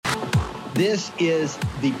This is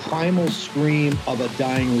the primal scream of a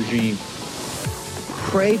dying regime.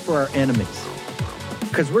 Pray for our enemies,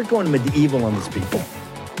 because we're going medieval on these people.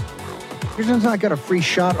 You're just not got a free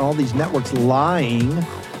shot on all these networks lying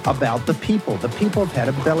about the people. The people have had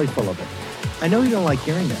a belly full of it. I know you don't like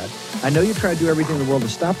hearing that. I know you try to do everything in the world to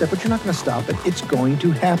stop that, but you're not going to stop it. It's going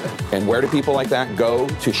to happen. And where do people like that go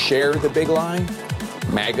to share the big lie?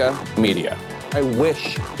 MAGA media. I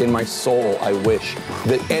wish, in my soul, I wish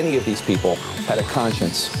that any of these people had a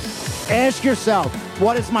conscience. Ask yourself,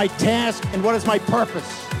 what is my task and what is my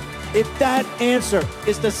purpose? If that answer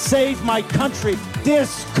is to save my country,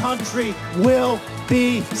 this country will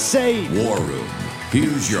be saved. War Room.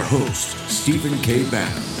 Here's your host, Stephen K.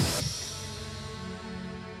 Bannon.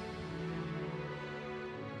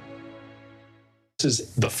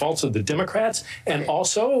 Is the faults of the Democrats and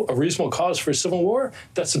also a reasonable cause for a civil war,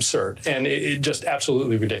 that's absurd. And it just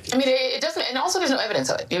absolutely ridiculous. I mean, it doesn't, and also there's no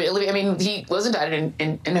evidence of it. I mean, he was indicted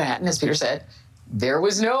in Manhattan, as Peter said. There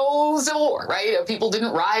was no civil war, right? People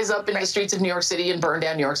didn't rise up in the streets of New York City and burn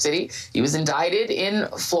down New York City. He was indicted in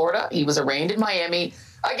Florida. He was arraigned in Miami.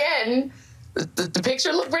 Again, the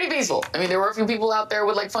picture looked pretty peaceful. I mean, there were a few people out there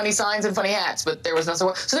with like funny signs and funny hats, but there was no civil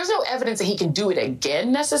war. So there's no evidence that he can do it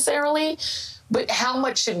again necessarily. But how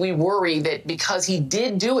much should we worry that because he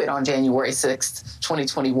did do it on January 6th,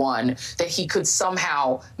 2021, that he could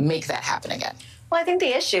somehow make that happen again? Well, I think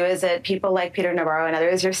the issue is that people like Peter Navarro and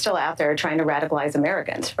others are still out there trying to radicalize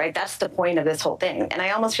Americans, right? That's the point of this whole thing. And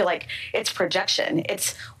I almost feel like it's projection.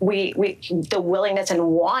 It's the willingness and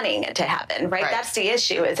wanting it to happen, right? That's the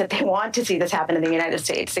issue, is that they want to see this happen in the United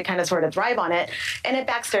States. They kind of sort of thrive on it, and it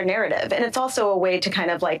backs their narrative. And it's also a way to kind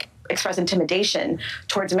of like express intimidation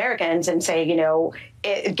towards Americans and say, you know,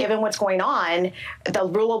 given what's going on, the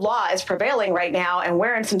rule of law is prevailing right now, and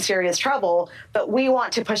we're in some serious trouble, but we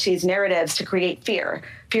want to push these narratives to create fear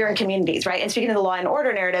in communities, right? And speaking of the law and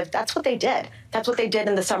order narrative, that's what they did. That's what they did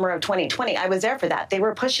in the summer of 2020. I was there for that. They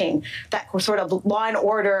were pushing that sort of law and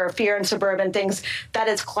order, fear in suburban things. That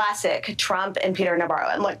is classic Trump and Peter Navarro.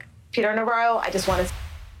 And look, Peter Navarro, I just want to...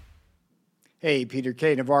 Hey, Peter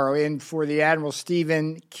K. Navarro in for the Admiral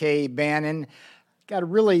Stephen K. Bannon. Got a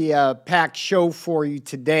really packed show for you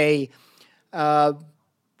today.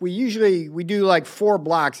 We do like 4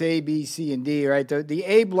 blocks, A, B, C, and D, right? The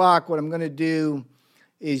A block, what I'm going to do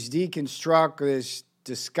is deconstruct this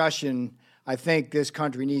discussion I think this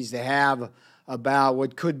country needs to have about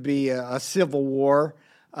what could be a civil war.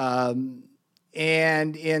 And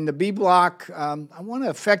in the B block, I want to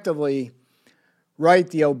effectively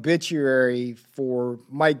write the obituary for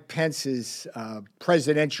Mike Pence's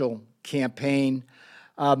presidential campaign.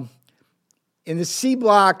 In the C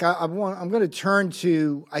block, I'm going to turn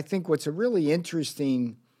to, I think, what's a really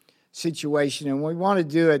interesting situation, and we want to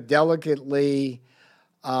do it delicately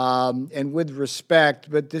and with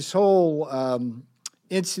respect, but this whole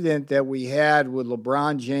incident that we had with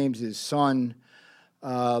LeBron James's son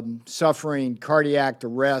suffering cardiac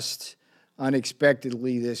arrest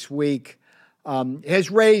unexpectedly this week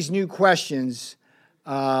has raised new questions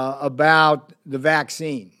about the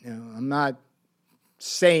vaccine. You know, I'm not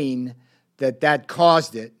saying that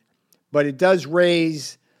caused it, but it does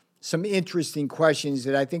raise some interesting questions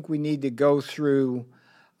that I think we need to go through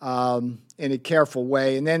in a careful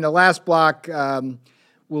way. And then the last block,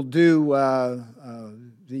 we'll do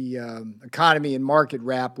the economy and market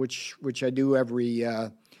wrap, which I do every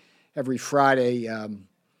Friday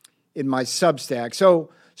in my Substack. So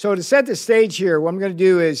to set the stage here, what I'm going to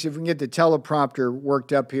do is, if we can get the teleprompter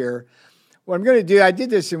worked up here, what I'm going to do, I did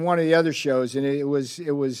this in one of the other shows, and it was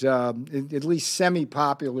at least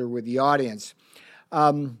semi-popular with the audience.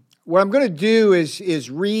 What I'm going to do is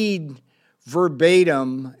read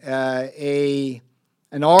verbatim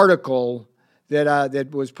an article that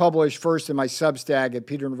was published first in my Substack at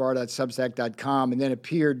peternavarro.substack.com, and then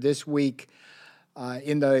appeared this week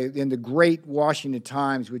in the Great Washington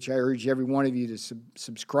Times, which I urge every one of you to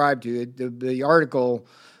subscribe to. The article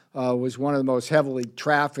was one of the most heavily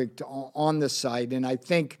trafficked on the site, and I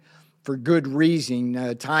think for good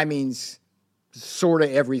reason. Timing's sort of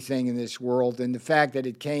everything in this world, and the fact that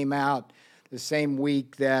it came out the same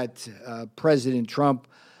week that President Trump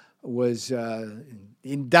was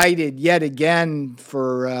indicted yet again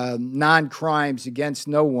for non-crimes against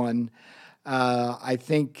no one, I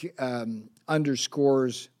think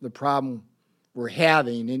underscores the problem we're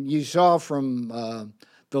having. And you saw from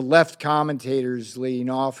the left commentators leading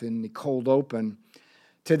off in the cold open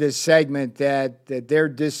to this segment that they're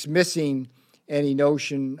dismissing any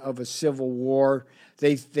notion of a civil war.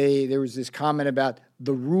 There was this comment about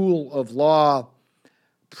the rule of law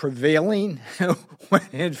prevailing, when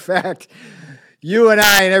in fact, you and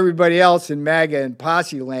I and everybody else in MAGA and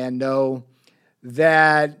Posse land know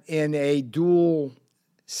that in a dual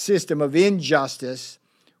system of injustice,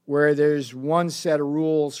 where there's one set of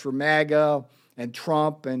rules for MAGA and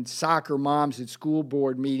Trump and soccer moms at school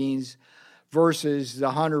board meetings versus the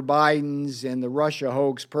Hunter Bidens and the Russia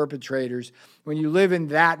hoax perpetrators, when you live in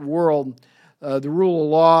that world, the rule of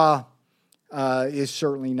law is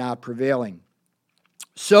certainly not prevailing.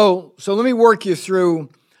 So let me work you through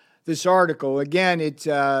this article. Again,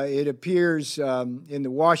 it appears in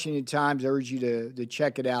the Washington Times. I urge you to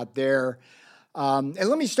check it out there. And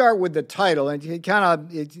let me start with the title. And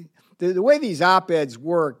the way these op-eds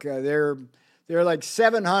work, they're like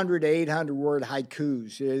 700 to 800 word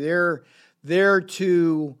haikus. They're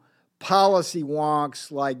to policy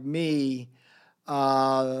wonks like me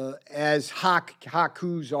as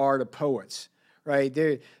haikus are to poets, right?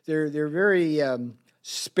 They're very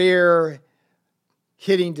spare,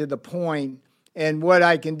 hitting to the point. And what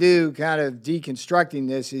I can do, kind of deconstructing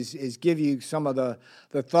this, is give you some of the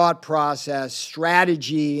thought process,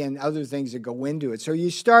 strategy, and other things that go into it. So you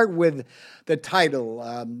start with the title.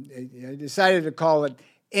 I decided to call it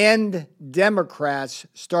End Democrats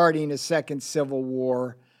Starting a Second Civil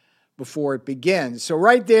War Before It Begins. So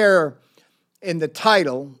right there in the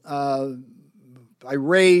title, I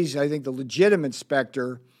raise, I think, the legitimate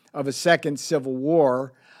specter of a second civil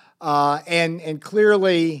war, and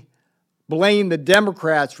clearly blame the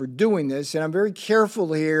Democrats for doing this. And I'm very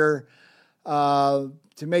careful here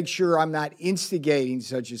to make sure I'm not instigating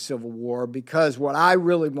such a civil war, because what I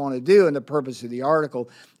really want to do, and the purpose of the article,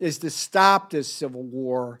 is to stop this civil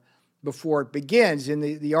war before it begins. And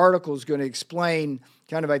the article is going to explain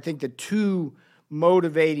kind of, I think, the two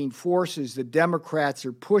motivating forces the Democrats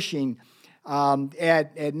are pushing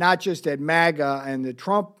at not just at MAGA and the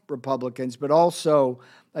Trump Republicans, but also,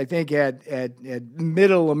 I think, at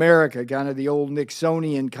middle America, kind of the old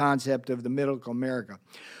Nixonian concept of the middle America.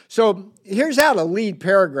 So here's how the lead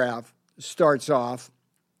paragraph starts off.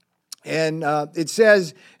 And it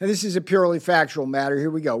says, and this is a purely factual matter,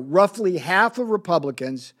 here we go. Roughly half of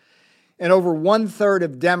Republicans and over 1/3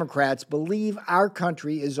 of Democrats believe our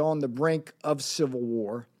country is on the brink of civil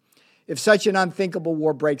war. If such an unthinkable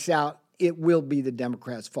war breaks out, it will be the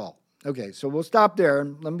Democrats' fault. Okay, so we'll stop there,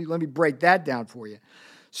 and let me break that down for you.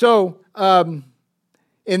 So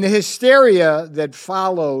in the hysteria that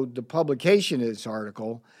followed the publication of this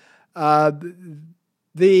article,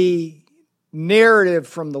 the narrative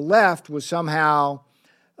from the left was somehow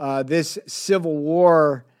this civil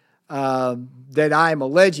war that I'm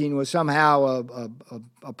alleging was somehow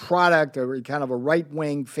a product, or kind of a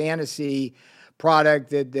right-wing fantasy product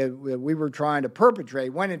that we were trying to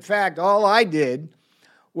perpetrate, when in fact all I did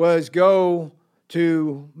was go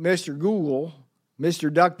to Mr. Google, Mr.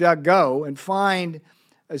 DuckDuckGo, and find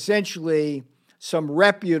essentially some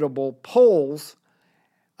reputable polls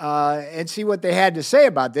and see what they had to say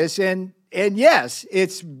about this. And yes,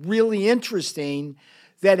 it's really interesting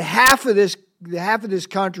that half of this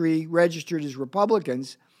country registered as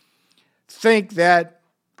Republicans think that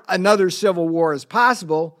another civil war is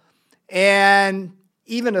possible, and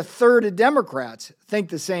even 1/3 of Democrats think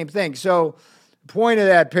the same thing. So the point of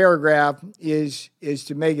that paragraph is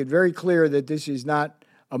to make it very clear that this is not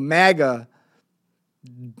a MAGA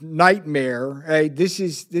nightmare. Right? This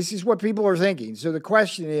is what people are thinking. So the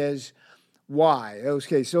question is, why?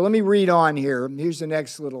 Okay, so let me read on here. Here's the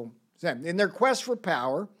next little sentence. In their quest for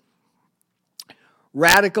power,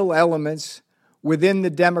 radical elements within the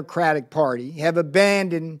Democratic Party have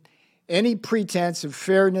abandoned any pretense of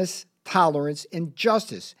fairness, tolerance, and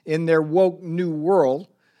justice in their woke new world.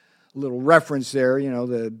 A little reference there,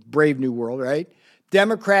 the brave new world, right?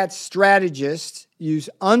 Democrat strategists use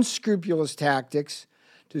unscrupulous tactics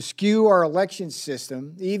to skew our election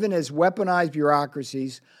system, even as weaponized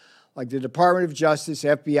bureaucracies like the Department of Justice,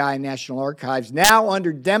 FBI, and National Archives, now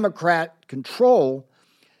under Democrat control,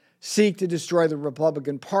 seek to destroy the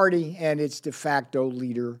Republican Party and its de facto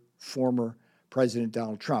leader, former President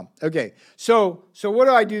Donald Trump. Okay, so what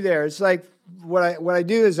do I do there? It's like what I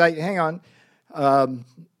do is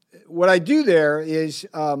what I do there is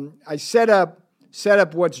I set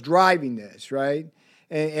up what's driving this, right?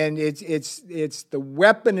 And it's the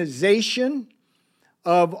weaponization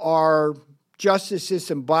of our justice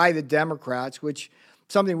system by the Democrats, which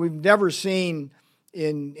something we've never seen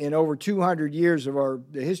in over 200 years of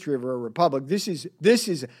the history of our republic. This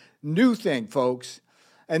is a new thing, folks.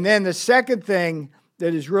 And then the second thing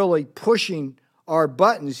that is really pushing our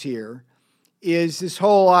buttons here is this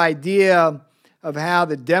whole idea of how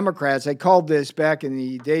the Democrats, I called this back in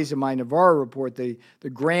the days of my Navarro report, the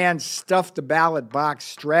grand stuff the ballot box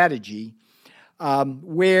strategy,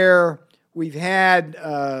 where we've had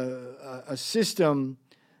a system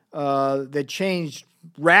that changed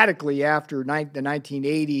radically after the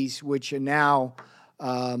 1980s, which now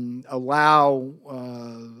allow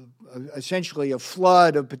essentially a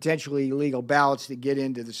flood of potentially illegal ballots to get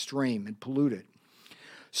into the stream and pollute it.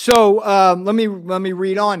 So let me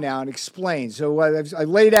read on now and explain. So I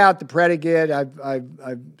laid out the predicate.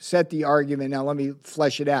 I've set the argument. Now let me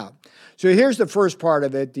flesh it out. So here's the first part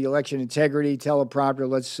of it: the election integrity teleprompter.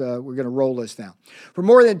 We're going to roll this now. For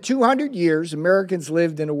more than 200 years, Americans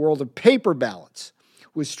lived in a world of paper ballots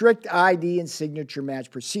with strict ID and signature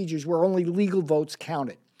match procedures where only legal votes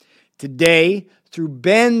counted. Today, through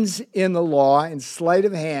bends in the law and sleight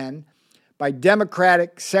of hand by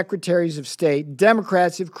Democratic secretaries of state,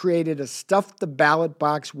 Democrats have created a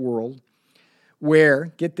stuff-the-ballot-box world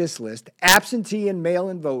where, get this list, absentee and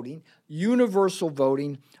mail-in voting, universal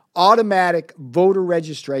voting, automatic voter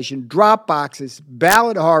registration, drop boxes,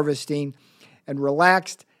 ballot harvesting, and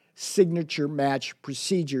relaxed signature match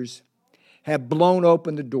procedures have blown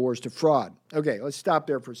open the doors to fraud. Okay, let's stop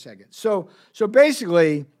there for a second. So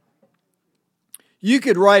basically, you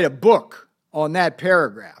could write a book on that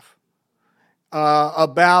paragraph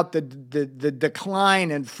about the decline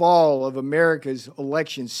and fall of America's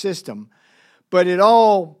election system, but it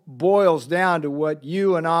all boils down to what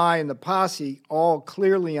you and I and the posse all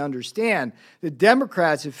clearly understand. The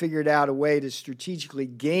Democrats have figured out a way to strategically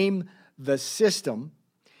game the system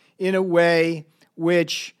in a way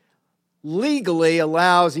which legally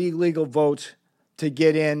allows illegal votes to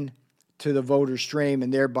get in to the voter stream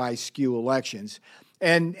and thereby skew elections.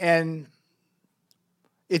 And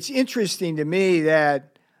it's interesting to me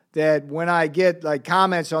that when I get like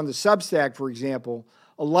comments on the Substack, for example,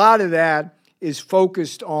 a lot of that is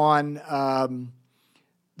focused on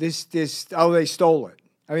this they stole it.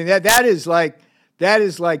 I mean that is like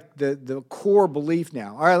the core belief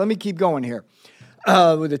now. All right, let me keep going here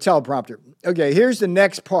with the teleprompter. Okay, here's the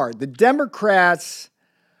next part. The Democrats'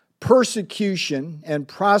 persecution and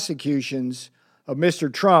prosecutions of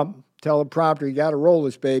Mr. Trump, teleprompter, you got to roll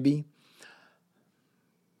this, baby,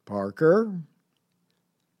 Parker,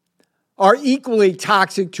 are equally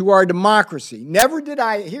toxic to our democracy.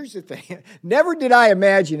 Here's the thing, never did I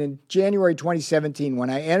imagine in January 2017 when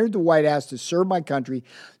I entered the White House to serve my country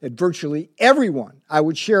that virtually everyone I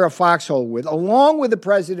would share a foxhole with, along with the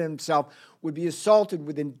president himself, would be assaulted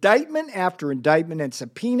with indictment after indictment and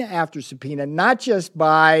subpoena after subpoena, not just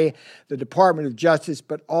by the Department of Justice,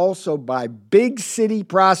 but also by big city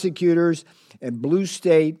prosecutors and blue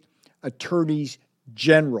state attorneys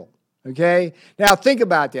general. Okay? Now think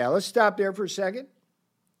about that. Let's stop there for a second.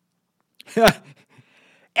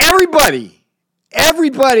 Everybody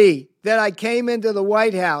that I came into the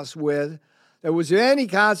White House with that was of any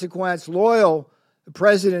consequence loyal to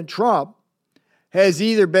President Trump has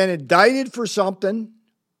either been indicted for something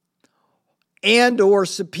and or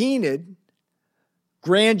subpoenaed,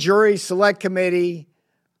 grand jury, select committee,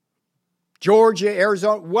 Georgia,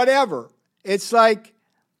 Arizona, whatever. It's like,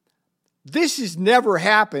 this has never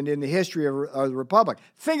happened in the history of the Republic.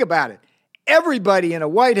 Think about it. Everybody in a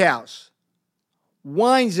White House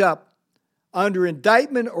winds up under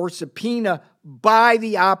indictment or subpoena by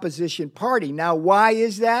the opposition party. Now, why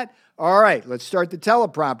is that? All right, let's start the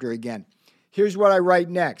teleprompter again. Here's what I write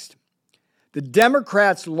next. The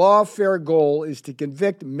Democrats' lawfare goal is to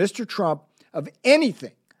convict Mr. Trump of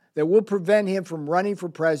anything that will prevent him from running for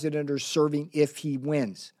president or serving if he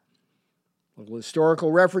wins. A little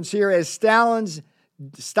historical reference here, as Stalin's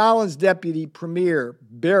deputy premier,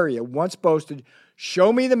 Beria, once boasted,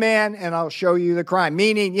 "Show me the man and I'll show you the crime."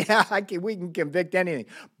 Meaning, we can convict anything.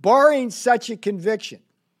 Barring such a conviction,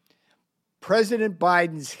 President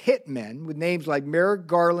Biden's hitmen, with names like Merrick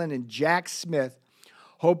Garland and Jack Smith,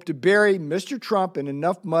 hope to bury Mr. Trump in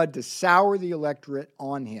enough mud to sour the electorate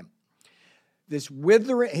on him. Here's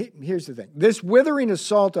the thing. This withering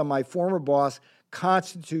assault on my former boss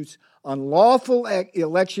constitutes unlawful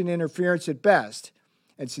election interference at best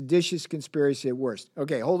and seditious conspiracy at worst.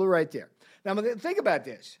 Okay, hold it right there. Now, think about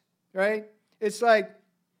this, right? It's like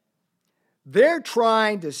they're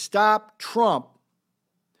trying to stop Trump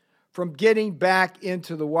from getting back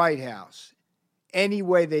into the White House any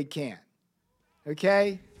way they can.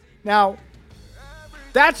 Okay? Now,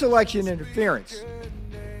 that's election interference.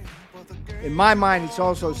 In my mind, it's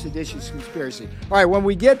also seditious conspiracy. All right, when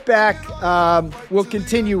we get back, we'll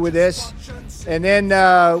continue with this, and then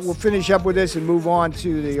we'll finish up with this and move on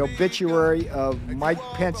to the obituary of Mike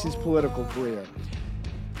Pence's political career.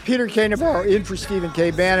 Peter K. Navarro in for Stephen K.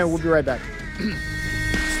 Bannon. We'll be right back.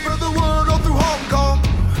 Spread the word all through Hong Kong.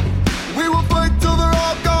 We will fight till they're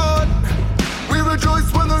all gone. We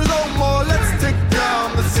rejoice when there's no more. Let's take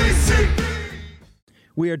down the CCP.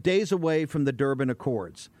 We are days away from the Durban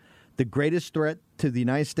Accords, the greatest threat to the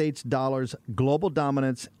United States dollar's global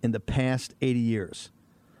dominance in the past 80 years.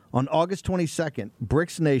 On August 22nd,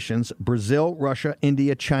 BRICS nations, Brazil, Russia,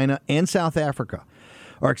 India, China, and South Africa,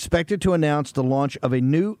 are expected to announce the launch of a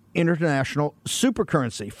new international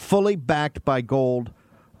supercurrency fully backed by gold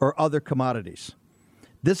or other commodities.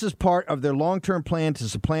 This is part of their long-term plan to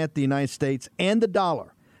supplant the United States and the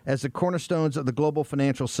dollar as the cornerstones of the global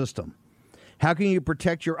financial system. How can you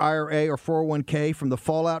protect your IRA or 401k from the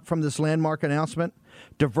fallout from this landmark announcement?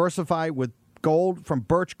 Diversify with gold from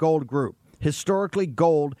Birch Gold Group. Historically,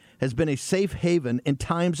 gold has been a safe haven in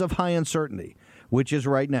times of high uncertainty, which is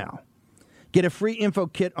right now. Get a free info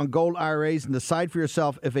kit on gold IRAs and decide for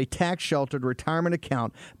yourself if a tax-sheltered retirement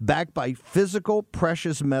account backed by physical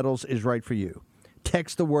precious metals is right for you.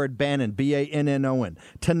 Text the word Bannon, B-A-N-N-O-N,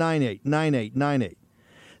 to 989898.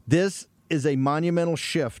 This is a monumental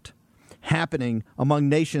shift happening among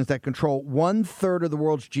nations that control 1/3 of the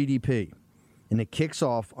world's GDP, and it kicks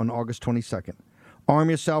off on August 22nd.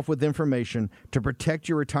 Arm yourself with information to protect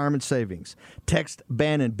your retirement savings. Text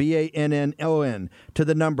Bannon, B-A-N-N-O-N, to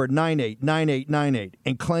the number 989898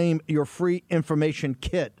 and claim your free information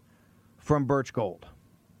kit from Birch Gold.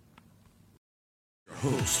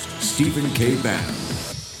 Host Stephen K. Bannon.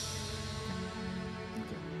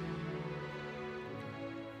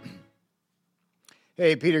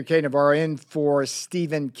 Hey, Peter K. Navarro in for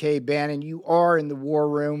Stephen K. Bannon. You are in the war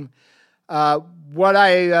room. What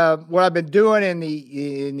I've been doing in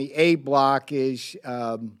the A block is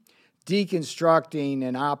deconstructing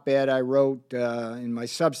an op-ed I wrote in my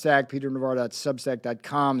Substack,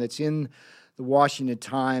 peternavarro.substack.com, that's in the Washington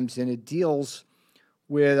Times, and it deals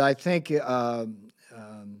with, I think,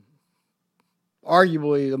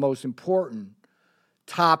 arguably the most important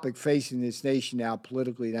topic facing this nation now,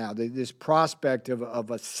 politically now, this prospect of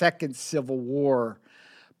a second civil war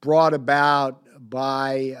brought about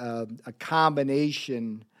by a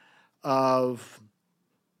combination of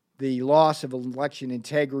the loss of election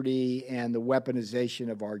integrity and the weaponization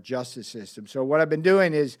of our justice system. So what I've been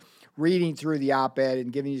doing is reading through the op-ed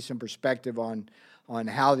and giving you some perspective on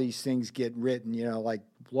how these things get written, like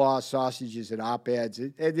law sausages and op-eds.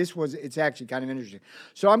 It's actually kind of interesting.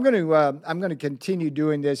 So I'm going to continue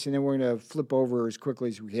doing this, and then we're going to flip over as quickly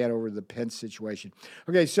as we can over to the Pence situation.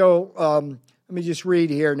 Okay, so let me just read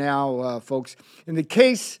here now, folks. In the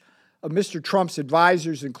case of Mr. Trump's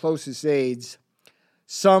advisors and closest aides,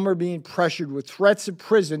 some are being pressured with threats of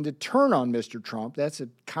prison to turn on Mr. Trump. That's a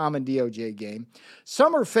common DOJ game.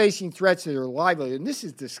 Some are facing threats to their livelihood, and this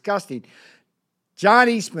is disgusting. John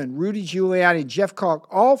Eastman, Rudy Giuliani, Jeff Clark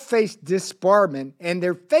all face disbarment, and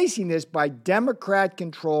they're facing this by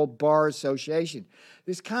Democrat-controlled bar association.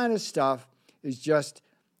 This kind of stuff is just,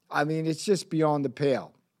 it's just beyond the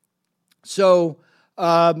pale. So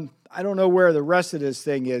I don't know where the rest of this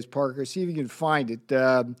thing is, Parker. See if you can find it.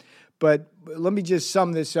 But let me just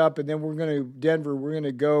sum this up, and then we're going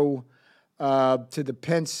to go to the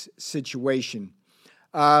Pence situation.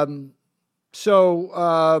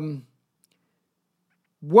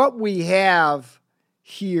 What we have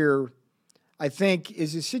here, I think,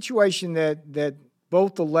 is a situation that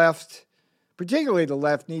both the left, particularly the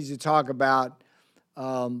left, needs to talk about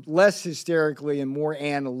less hysterically and more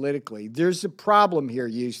analytically. There's a problem here,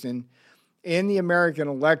 Houston, in the American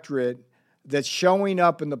electorate that's showing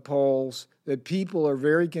up in the polls, that people are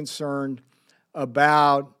very concerned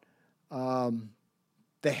about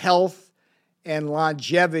the health and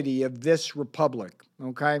longevity of this republic,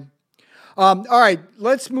 okay? All right,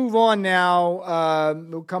 let's move on now.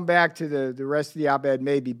 We'll come back to the rest of the op-ed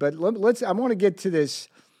maybe, but I want to get to this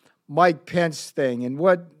Mike Pence thing. And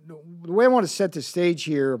the way I want to set the stage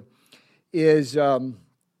here is I'm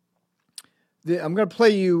going to play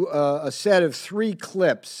you a set of 3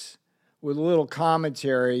 clips with a little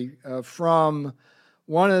commentary from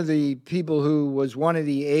one of the people who was one of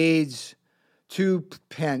the aides to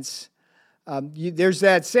Pence. There's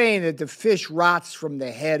that saying that the fish rots from the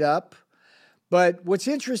head up. But what's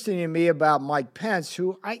interesting to me about Mike Pence,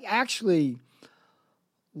 who I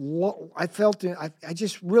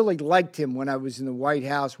just really liked him when I was in the White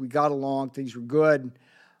House. We got along, things were good.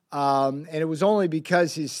 And it was only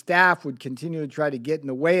because his staff would continue to try to get in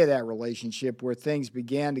the way of that relationship where things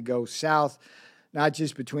began to go south, not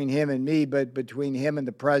just between him and me, but between him and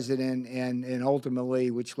the president, and ultimately,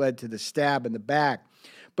 which led to the stab in the back.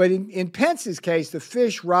 But in Pence's case, the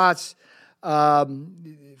fish rots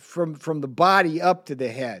from the body up to the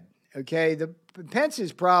head, okay?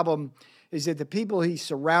 Pence's problem is that the people he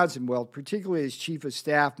surrounds him with, particularly his chief of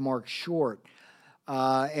staff, Mark Short,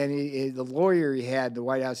 and the lawyer he had in the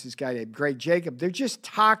White House, this guy named Greg Jacob, they're just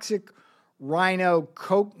toxic Rhino,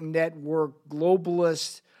 Koch network,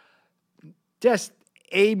 globalist, just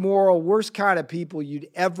amoral, worst kind of people you'd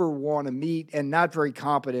ever want to meet, and not very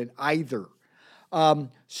competent either.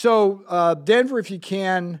 So Denver, if you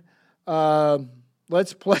can,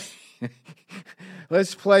 let's play.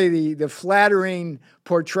 Let's play the flattering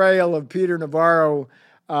portrayal of Peter Navarro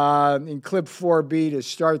in clip 4B to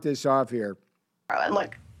start this off here. And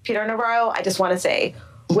look, Peter Navarro, I just want to say,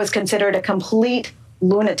 was considered a complete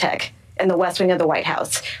lunatic in the West Wing of the White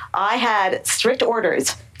House. I had strict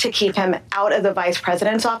orders to keep him out of the vice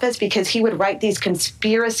president's office because he would write these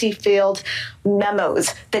conspiracy-filled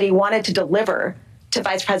memos that he wanted to deliver to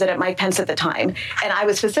Vice President Mike Pence at the time. And I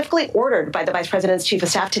was specifically ordered by the Vice President's chief of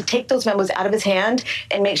staff to take those memos out of his hand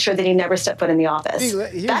and make sure that he never stepped foot in the office.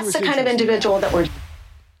 That's the kind of individual that we're...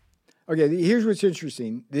 Okay, here's what's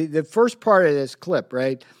interesting. The first part of this clip,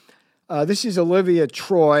 right? This is Olivia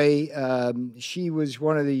Troy. She was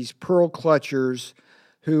one of these pearl clutchers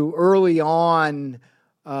who early on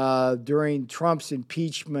during Trump's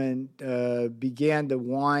impeachment began to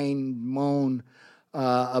whine, moan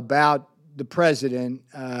about the president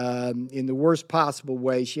in the worst possible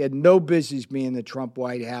way. She had no business being in the Trump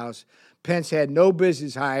White House. Pence had no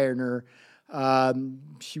business hiring her.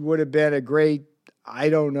 She would have been a great, I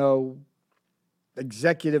don't know,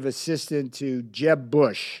 executive assistant to Jeb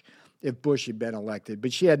Bush if Bush had been elected.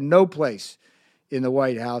 But she had no place in the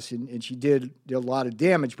White House, and she did a lot of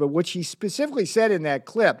damage. But what she specifically said in that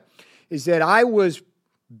clip is that I was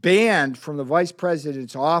banned from the vice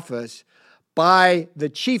president's office by the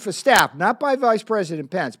chief of staff, not by Vice President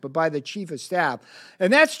Pence, but by the chief of staff.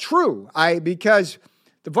 And that's true, because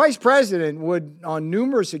the vice president would, on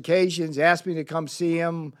numerous occasions, ask me to come see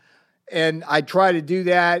him, and I try to do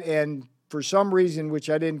that, and for some reason, which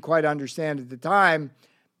I didn't quite understand at the time,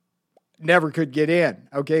 never could get in.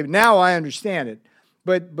 Okay, now I understand it.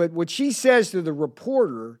 But what she says to the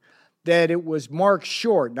reporter, that it was Mark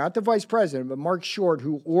Short, not the vice president, but Mark Short,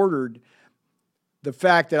 who ordered the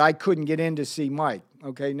fact that I couldn't get in to see Mike.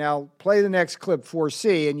 Okay, now play the next clip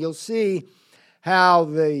 4C, and you'll see how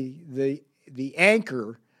the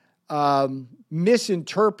anchor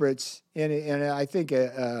misinterprets in I think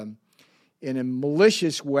in a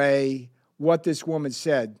malicious way what this woman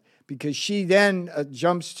said, because she then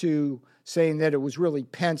jumps to saying that it was really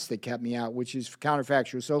Pence that kept me out, which is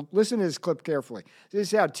counterfactual. So listen to this clip carefully.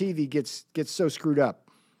 This is how TV gets so screwed up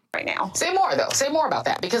right now. Say more, though. Say more about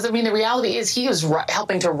that. Because, I mean, the reality is he was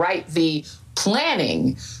helping to write the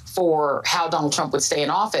planning for how Donald Trump would stay in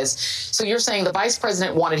office. So you're saying the vice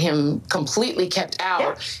president wanted him completely kept out.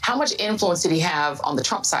 Yeah. How much influence did he have on the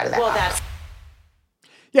Trump side of that? Well, that's...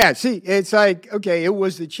 Yeah, see, it's like, okay, it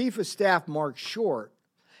was the chief of staff, Mark Short.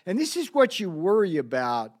 And this is what you worry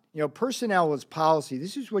about. You know, personnel is policy.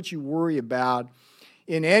 This is what you worry about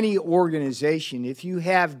in any organization. If you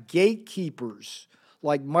have gatekeepers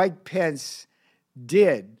like Mike Pence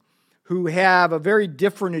did, who have a very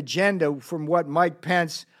different agenda from what Mike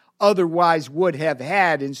Pence otherwise would have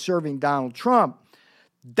had in serving Donald Trump,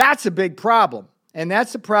 that's a big problem. And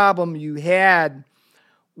that's the problem you had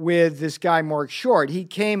with this guy, Mark Short. He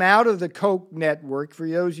came out of the Koch network. For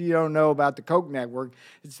those of you who don't know about the Koch network,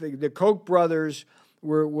 it's the Koch brothers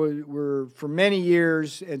were for many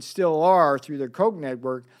years, and still are through their Koch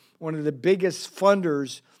network, one of the biggest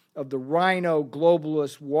funders of the Rhino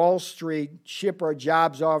globalist Wall Street, ship our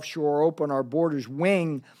jobs offshore, open our borders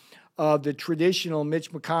wing of the traditional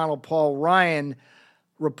Mitch McConnell, Paul Ryan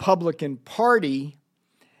Republican Party.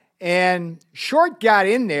 And Short got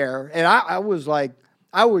in there, and I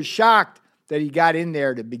was shocked that he got in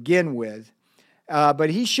there to begin with. But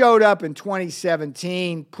he showed up in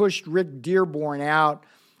 2017, pushed Rick Dearborn out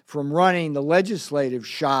from running the legislative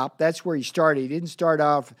shop. That's where he started. He didn't start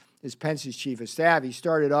off as Pence's chief of staff. He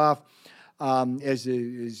started off as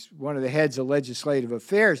one of the heads of legislative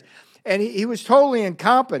affairs. And he was totally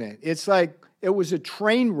incompetent. It's like it was a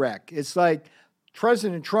train wreck. It's like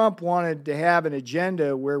President Trump wanted to have an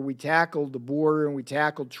agenda where we tackled the border and we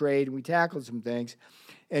tackled trade and we tackled some things.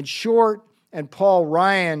 And Short and Paul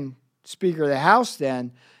Ryan, Speaker of the House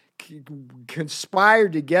then,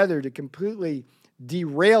 conspired together to completely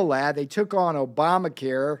derail that. They took on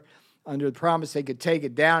Obamacare under the promise they could take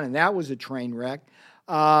it down, and that was a train wreck.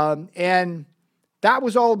 And that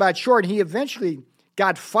was all about Short. He eventually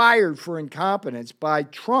got fired for incompetence by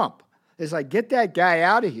Trump. It's like, get that guy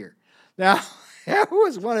out of here. Now, that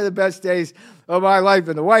was one of the best days of my life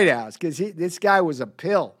in the White House, because this guy was a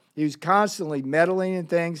pill. He was constantly meddling in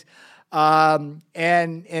things and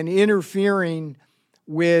interfering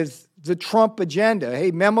with the Trump agenda.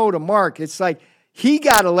 Hey, memo to Mark. It's like he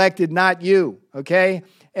got elected, not you, okay?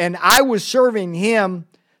 And I was serving him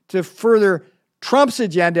to further Trump's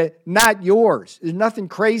agenda, not yours. There's nothing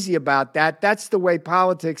crazy about that. That's the way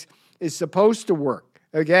politics is supposed to work,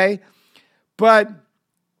 okay? But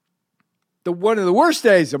one of the worst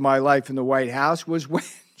days of my life in the White House was when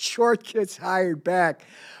Short gets hired back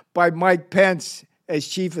by Mike Pence as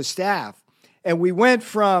chief of staff. And we went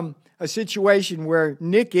from a situation where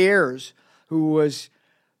Nick Ayers, who was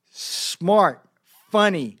smart,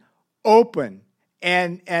 funny, open,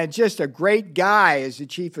 and just a great guy as the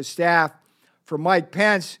chief of staff for Mike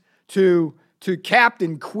Pence, to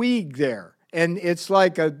Captain Queeg there. And it's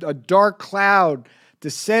like a dark cloud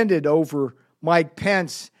descended over Mike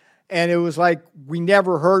Pence, and it was like we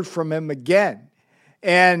never heard from him again.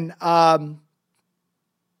 And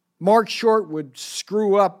Mark Short would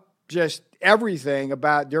screw up just everything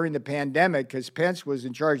about during the pandemic because Pence was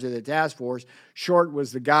in charge of the task force. Short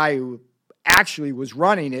was the guy who actually was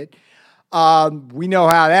running it. We know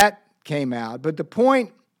how that came out. But the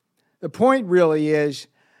point really is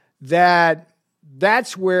that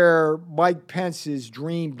that's where Mike Pence's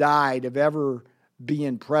dream died of ever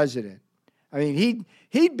being president. I mean,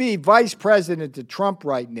 he'd be vice president to Trump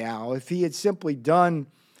right now if he had simply done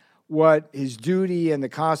what his duty and the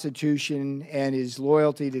Constitution and his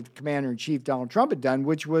loyalty to the Commander-in-Chief Donald Trump had done,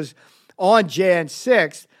 which was on Jan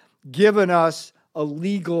 6th, given us a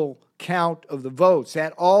legal count of the votes.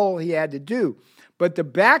 That's all he had to do. But the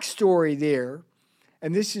backstory there,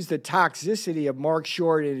 and this is the toxicity of Mark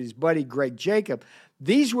Short and his buddy Greg Jacob,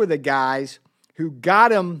 these were the guys who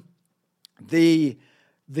got him the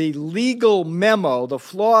legal memo, the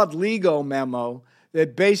flawed legal memo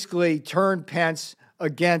that basically turned Pence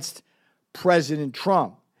against President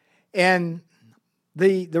Trump. And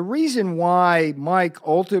the reason why Mike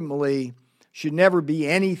ultimately should never be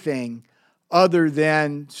anything other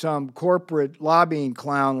than some corporate lobbying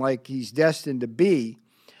clown like he's destined to be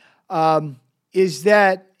is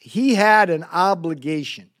that he had an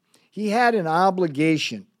obligation. He had an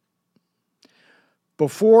obligation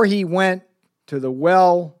before he went to the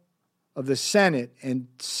well of the Senate and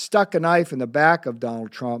stuck a knife in the back of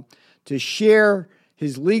Donald Trump to share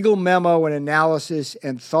his legal memo and analysis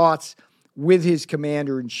and thoughts with his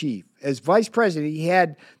commander-in-chief. As vice president, he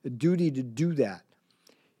had the duty to do that.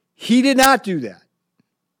 He did not do that.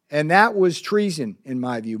 And that was treason, in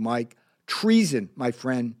my view, Mike. Treason, my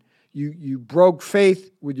friend. You broke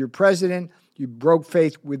faith with your president. You broke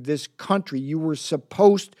faith with this country. You were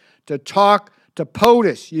supposed to talk to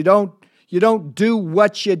POTUS. You don't do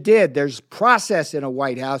what you did. There's process in a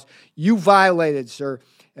White House. You violated, sir.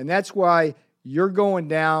 And that's why you're going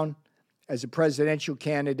down as a presidential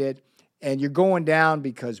candidate, and you're going down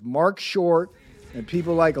because Mark Short and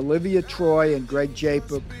people like Olivia Troy and Greg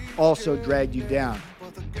Jacob also dragged you down.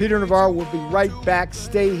 Peter Navarro will be right back.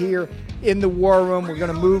 Stay here in the War Room. We're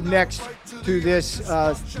going to move next to this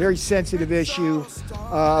very sensitive issue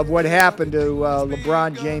of what happened to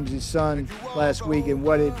LeBron James' son last week and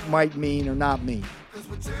what it might mean or not mean.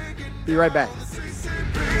 Be right back. Spread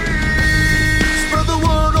the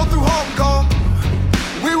word all through Hong Kong.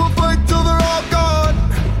 We will fight till they're all gone.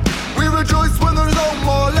 We rejoice when there's no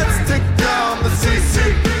more. Let's take down the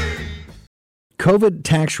CCP.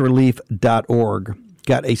 COVIDtaxrelief.org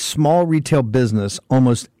got a small retail business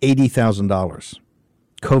almost $80,000.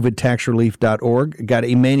 COVIDtaxrelief.org got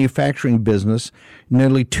a manufacturing business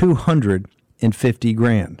nearly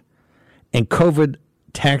 $250,000. And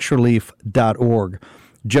COVIDtaxrelief.org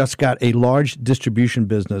just got a large distribution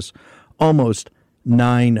business almost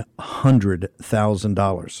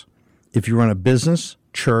 $900,000. If you run a business,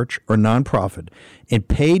 church, or nonprofit and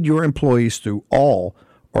paid your employees through all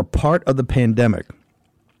or part of the pandemic,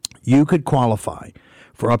 you could qualify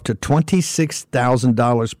for up to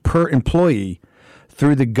 $26,000 per employee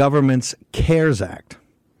through the government's CARES Act.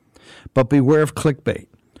 But beware of clickbait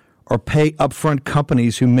or pay upfront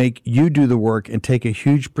companies who make you do the work and take a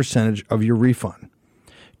huge percentage of your refund.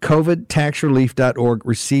 COVIDtaxrelief.org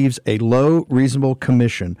receives a low, reasonable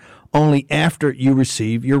commission only after you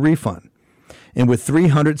receive your refund. And with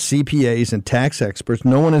 300 CPAs and tax experts,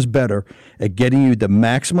 no one is better at getting you the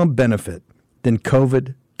maximum benefit than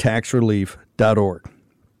COVIDtaxrelief.org.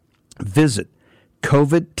 Visit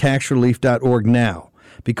COVIDtaxrelief.org now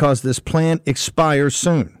because this plan expires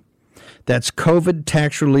soon. That's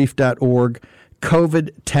COVIDtaxrelief.org,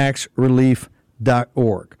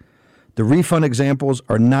 COVIDtaxrelief.org. The refund examples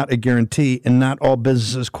are not a guarantee, and not all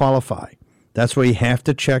businesses qualify. That's why you have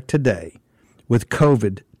to check today with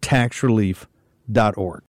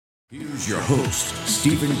COVIDtaxrelief.org. Here's your host,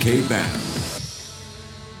 Stephen K. Bannon.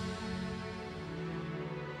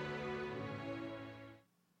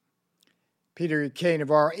 Peter K.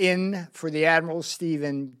 Navarro in for the Admiral,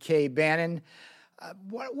 Stephen K. Bannon.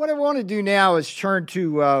 What I want to do now is turn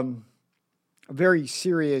to a very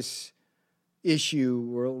serious issue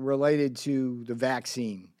related to the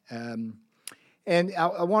vaccine. And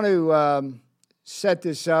I want to set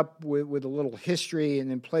this up with a little history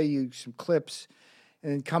and then play you some clips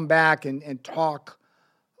and then come back and talk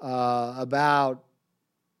about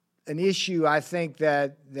an issue I think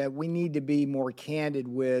that we need to be more candid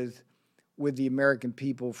with the American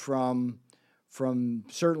people from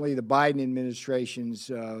certainly the Biden administration's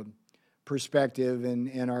perspective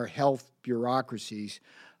and our health bureaucracies.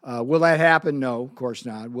 Will that happen? No, of course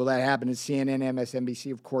not. Will that happen at CNN,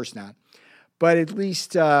 MSNBC? Of course not. But at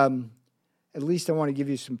least I want to give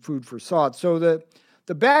you some food for thought. So the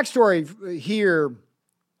backstory here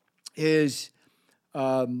is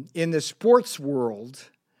in the sports world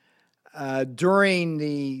during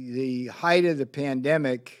the height of the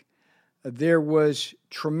pandemic, there was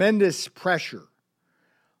tremendous pressure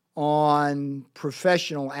on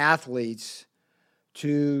professional athletes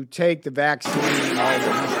to take the vaccine.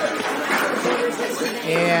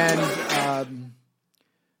 And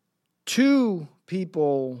two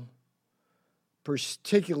people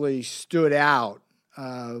particularly stood out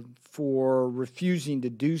for refusing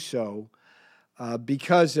to do so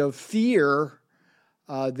because of fear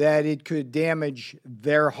that it could damage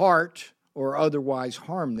their heart or otherwise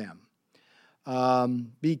harm them.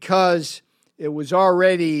 Because it was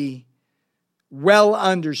already well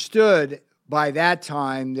understood by that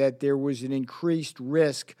time that there was an increased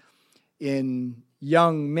risk in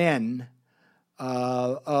young men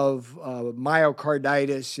of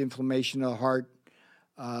myocarditis, inflammation of the heart,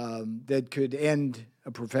 that could end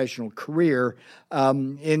a professional career.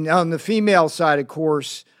 And on the female side, of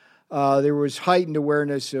course, there was heightened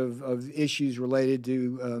awareness of issues related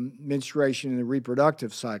to menstruation and the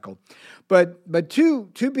reproductive cycle. But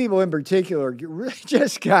two people in particular really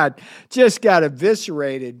just got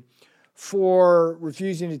eviscerated for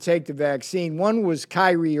refusing to take the vaccine. One was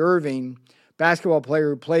Kyrie Irving, basketball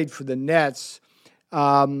player who played for the Nets.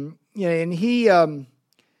 And he,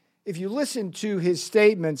 if you listen to his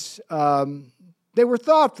statements, they were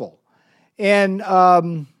thoughtful. And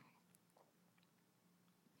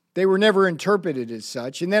they were never interpreted as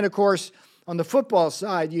such. And then, of course, on the football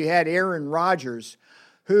side, you had Aaron Rodgers,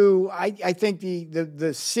 who I think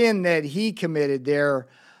the sin that he committed there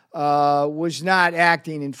was not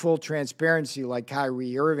acting in full transparency like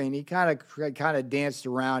Kyrie Irving. He kind of danced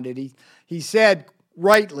around it. He said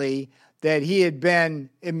rightly that he had been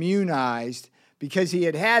immunized because he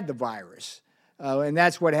had the virus, and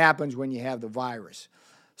that's what happens when you have the virus.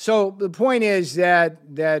 So the point is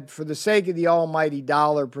that for the sake of the almighty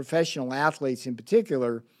dollar, professional athletes in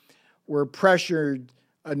particular were pressured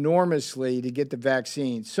enormously to get the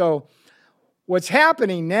vaccine. So what's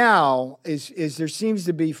happening now is there seems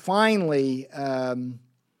to be finally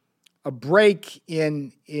a break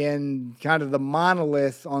in kind of the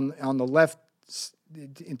monolith on the left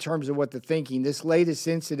in terms of what the thinking. This latest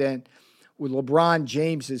incident with LeBron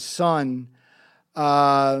James's son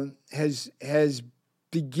has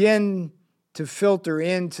begin to filter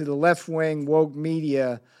into the left-wing woke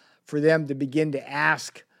media for them to begin to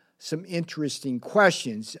ask some interesting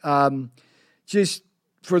questions. Just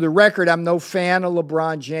for the record, I'm no fan of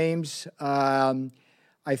LeBron James.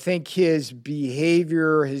 I think his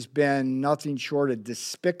behavior has been nothing short of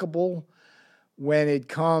despicable when it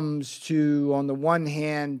comes to, on the one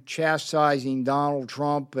hand, chastising Donald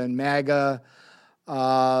Trump and MAGA,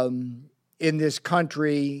 in this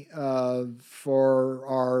country for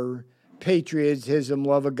our patriotism,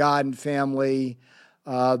 love of God and family,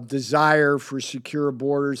 desire for secure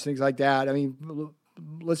borders, things like that. I mean,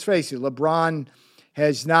 let's face it, LeBron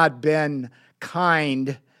has not been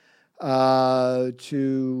kind to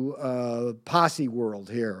posse world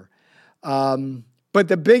here. But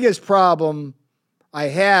the biggest problem I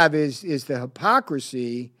have is the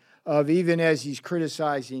hypocrisy of, even as he's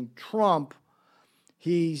criticizing Trump,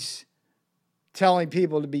 he's telling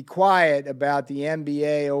people to be quiet about the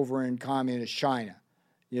NBA over in communist China.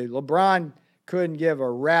 LeBron couldn't give a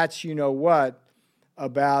rat's you-know-what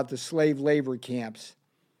about the slave labor camps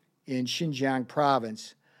in Xinjiang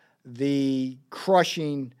province, the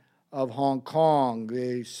crushing of Hong Kong,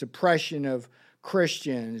 the suppression of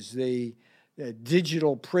Christians, the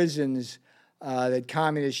digital prisons that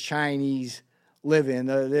communist Chinese live in,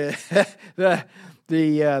 the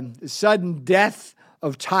sudden death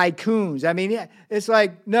of tycoons. I mean, it's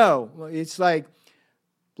like, no, it's like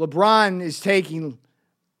LeBron is taking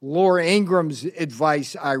Laura Ingram's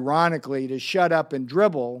advice, ironically, to shut up and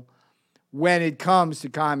dribble when it comes to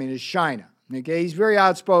communist China. Okay, he's very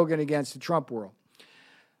outspoken against the Trump world.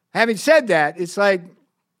 Having said that, it's like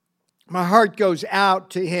my heart goes out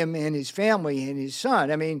to him and his family and his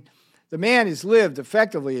son. I mean, the man has lived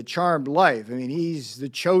effectively a charmed life. I mean, he's the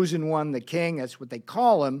chosen one, the king. That's what they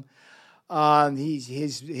call him.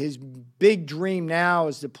 His big dream now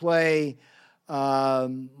is to play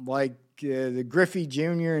the Griffey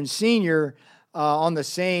Jr. and Sr. On the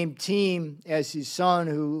same team as his son,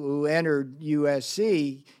 who entered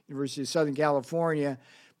USC, University of Southern California,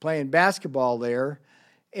 playing basketball there.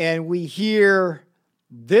 And we hear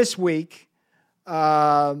this week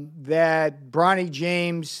that Bronny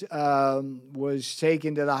James was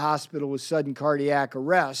taken to the hospital with sudden cardiac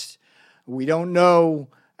arrest. We don't know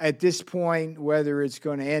at this point whether it's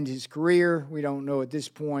going to end his career. We don't know at this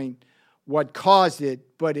point what caused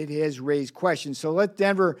it, but it has raised questions. So let's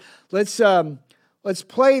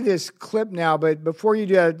play this clip now. But before you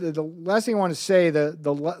do that, the last thing I want to say,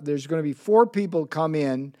 there's going to be 4 people come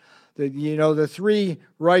in. The 3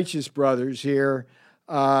 righteous brothers here.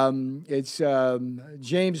 It's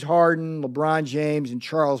James Harden, LeBron James, and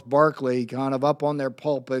Charles Barkley kind of up on their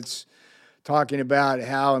pulpits talking about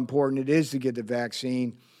how important it is to get the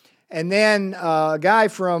vaccine. And then a guy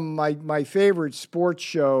from my favorite sports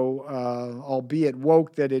show, albeit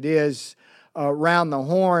woke that it is, Round the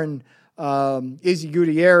Horn, Izzy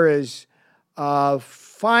Gutierrez,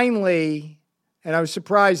 finally, and I was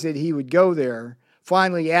surprised that he would go there,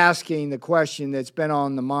 finally asking the question that's been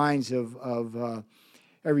on the minds of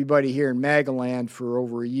everybody here in Magaland for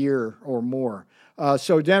over a year or more.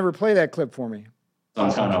 So Denver, play that clip for me.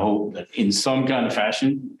 Some kind of hope that in some kind of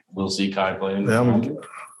fashion, we'll see Kai play.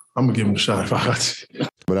 I'm going to give him a shot if I got to.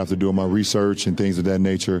 But after doing my research and things of that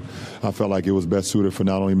nature, I felt like it was best suited for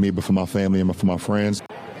not only me, but for my family and for my friends.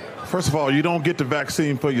 First of all, you don't get the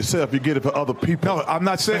vaccine for yourself. You get it for other people. No, I'm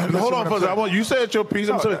not saying. Hold on, first. You said your piece.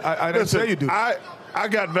 No, I didn't say you do. I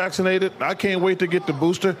got vaccinated. I can't wait to get the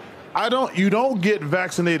booster. You don't get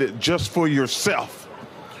vaccinated just for yourself.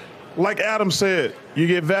 Like Adam said, you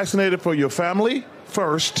get vaccinated for your family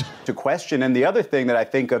first. To question. And the other thing that I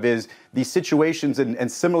think of is these situations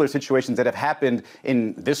and similar situations that have happened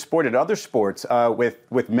in this sport and other sports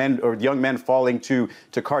with men or young men falling to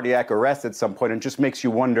cardiac arrest at some point. And just makes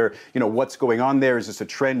you wonder, what's going on there? Is this a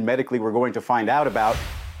trend medically we're going to find out about?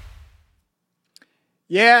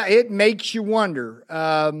 Yeah, it makes you wonder.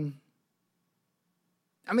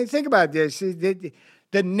 Think about this. The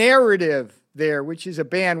narrative there, which is a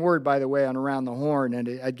banned word, by the way, on Around the Horn,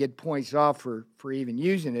 and I'd get points off for even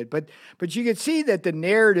using it. But you could see that the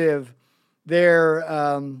narrative there,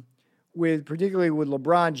 particularly with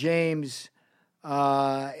LeBron James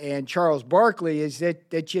and Charles Barkley, is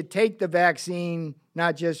that you take the vaccine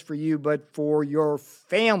not just for you, but for your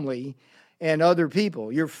family and other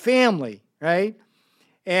people, your family, right?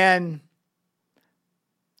 And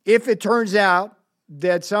if it turns out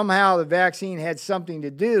that somehow the vaccine had something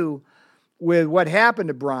to do with what happened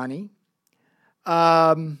to Bronny,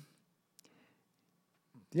 that's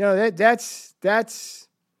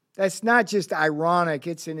not just ironic.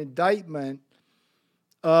 It's an indictment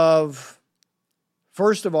of,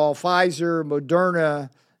 first of all, Pfizer, Moderna,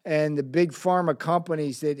 and the big pharma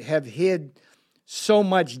companies that have hid so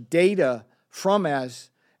much data from us,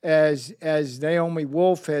 as Naomi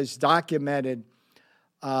Wolf has documented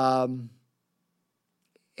at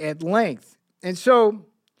length. And so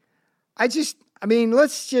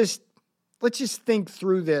let's just think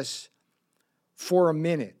through this for a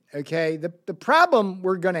minute, okay? The problem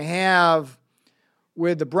we're going to have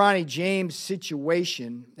with the Bronny James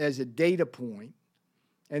situation as a data point,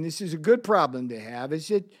 and this is a good problem to have, is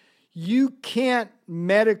that you can't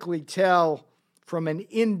medically tell from an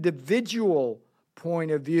individual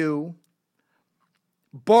point of view,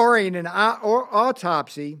 barring an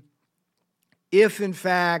autopsy, if in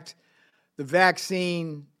fact the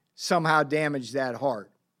vaccine somehow damaged that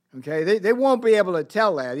heart. Okay, they won't be able to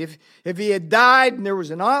tell that. If he had died and there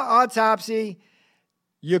was an autopsy,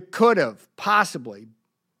 you could have possibly.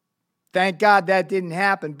 Thank God that didn't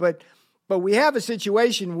happen. But we have a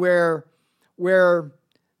situation where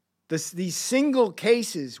these single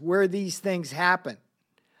cases where these things happen,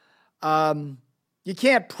 you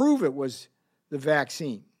can't prove it was the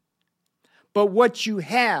vaccine. But what you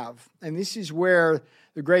have, and this is where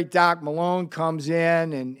the great Doc Malone comes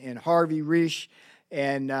in, and Harvey Risch,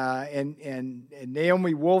 and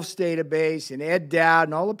Naomi Wolf's database, and Ed Dowd,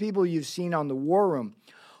 and all the people you've seen on the War Room.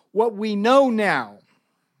 What we know now,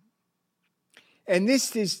 and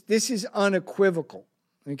this is unequivocal,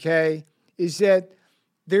 okay, is that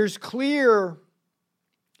there's clear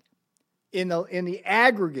in the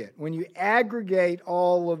aggregate, when you aggregate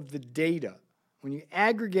all of the data,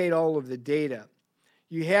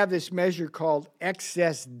 you have this measure called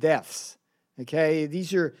excess deaths. Okay,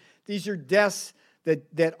 these are These are deaths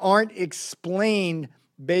that aren't explained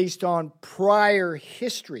based on prior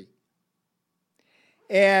history.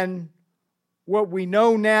 And what we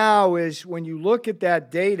know now is when you look at that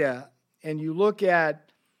data and you look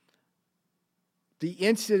at the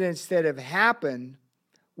incidents that have happened,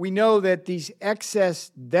 we know that these excess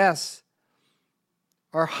deaths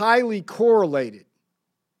are highly correlated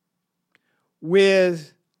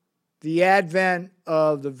with the advent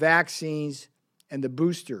of the vaccines and the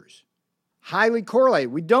boosters. Highly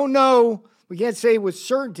correlated. We don't know, we can't say with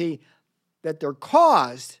certainty that they're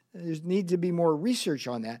caused. There needs to be more research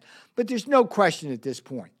on that. But there's no question at this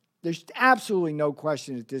point. There's absolutely no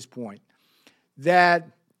question at this point that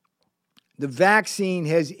the vaccine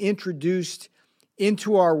has introduced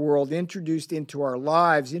into our world, introduced into our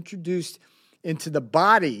lives, introduced into the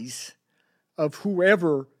bodies of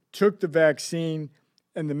whoever took the vaccine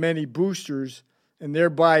and the many boosters, and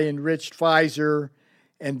thereby enriched Pfizer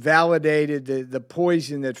and validated the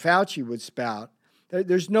poison that Fauci would spout.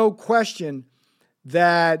 There's no question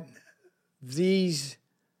that these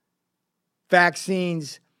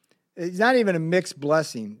vaccines, it's not even a mixed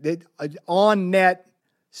blessing, on net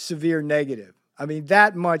severe negative. I mean,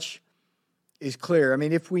 that much is clear. I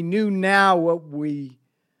mean, if we knew now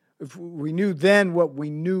if we knew then what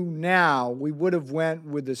we knew now, we would have went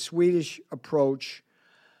with the Swedish approach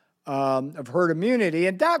of herd immunity.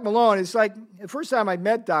 And Doc Malone, it's like the first time I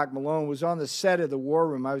met Doc Malone was on the set of the War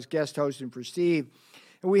Room. I was guest hosting for Steve.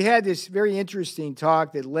 And we had this very interesting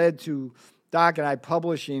talk that led to Doc and I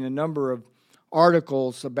publishing a number of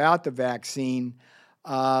articles about the vaccine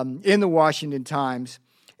in the Washington Times.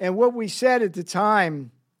 And what we said at the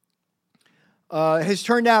time has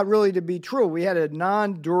turned out really to be true. We had a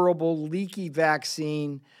non-durable, leaky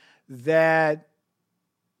vaccine that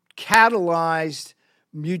catalyzed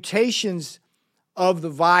mutations of the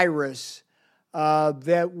virus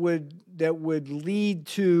that would lead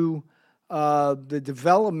to the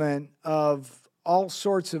development of all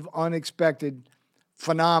sorts of unexpected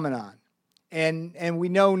phenomenon. And we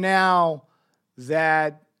know now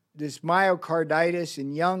that this myocarditis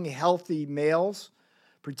in young, healthy males,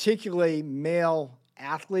 particularly male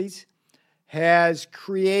athletes, has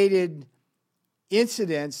created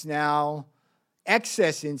incidents now,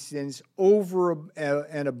 excess incidents over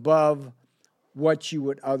and above what you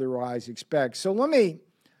would otherwise expect. So let me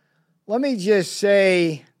just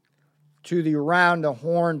say to the Around the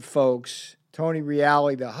Horn folks, Tony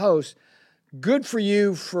Reale, the host, good for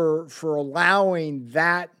you for allowing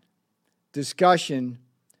that discussion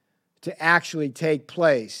to actually take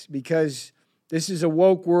place, because this is a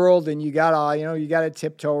woke world and you gotta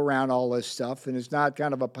tiptoe around all this stuff, and it's not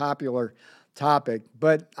kind of a popular topic.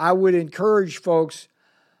 But I would encourage folks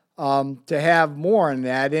to have more on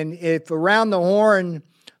that. And if Around the Horn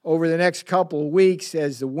over the next couple of weeks,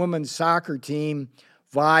 as the women's soccer team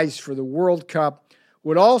vies for the World Cup,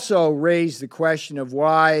 would also raise the question of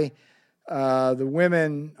why the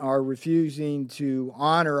women are refusing to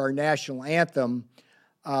honor our national anthem,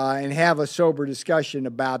 and have a sober discussion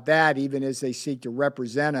about that, even as they seek to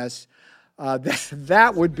represent us,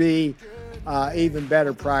 that would be even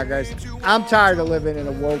better progress. I'm tired of living in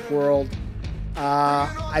a woke world.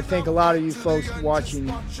 I think a lot of you folks watching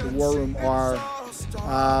the War Room are.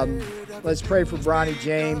 Let's pray for Bronny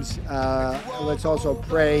James. Let's also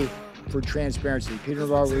pray for transparency. Peter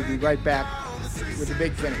Navarro will be right back with the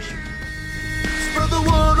big finish. Spread the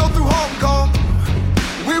word all through Hong Kong.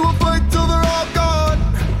 We will fight till they're all gone.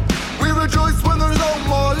 We rejoice when there's no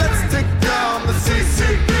more. Let's take down the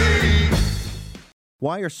CCP.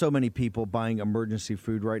 Why are so many people buying emergency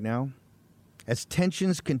food right now? As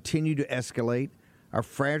tensions continue to escalate, our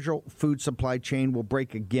fragile food supply chain will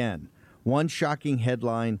break again. One shocking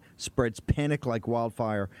headline spreads panic like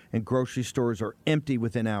wildfire, and grocery stores are empty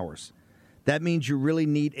within hours. That means you really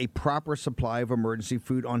need a proper supply of emergency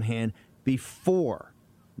food on hand before,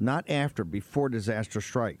 not after, before disaster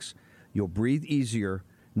strikes. You'll breathe easier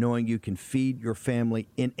knowing you can feed your family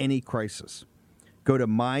in any crisis. Go to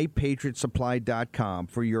mypatriotsupply.com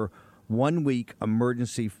for your 1 week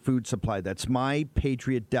emergency food supply. That's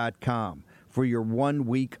mypatriot.com for your 1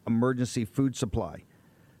 week emergency food supply.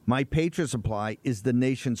 My Patriot Supply is the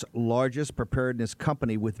nation's largest preparedness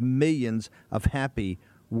company with millions of happy,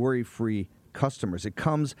 worry-free customers. It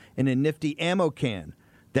comes in a nifty ammo can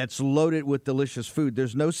that's loaded with delicious food.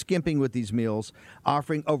 There's no skimping with these meals,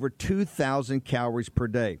 offering over 2,000 calories per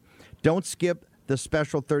day. Don't skip the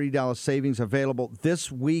special $30 savings available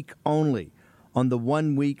this week only on the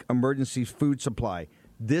 1 week emergency food supply.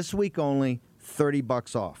 This week only,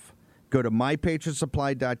 $30 off. Go to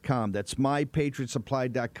mypatriotsupply.com. That's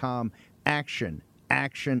mypatriotsupply.com. Action,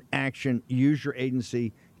 action, action. Use your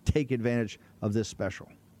agency. take advantage of this special.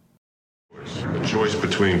 A choice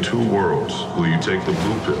between two worlds. Will you take the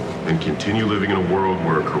blue pill and continue living in a world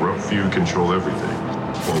where a corrupt few control everything?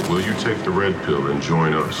 Or will you take the red pill and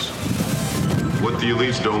join us? What the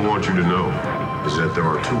elites don't want you to know is that there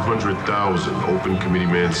are 200,000 open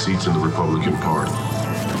committeeman seats in the Republican Party.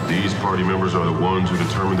 These party members are the ones who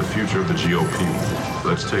determine the future of the GOP.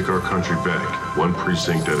 Let's take our country back, one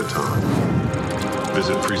precinct at a time.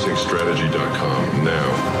 Visit precinctstrategy.com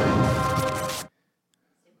now.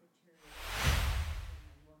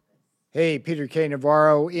 Hey, Peter K.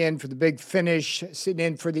 Navarro in for the big finish, sitting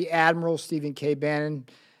in for the Admiral, Stephen K. Bannon.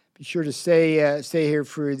 Be sure to stay here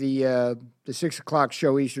for the 6 o'clock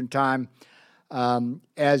show Eastern Time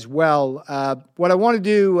as well. What I want to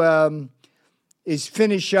do is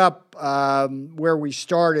finish up where we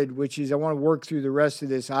started, which is I want to work through the rest of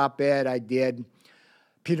this op-ed I did,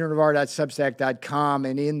 peternavarro.substack.com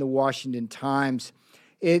and in the Washington Times.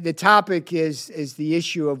 The topic is the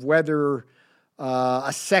issue of whether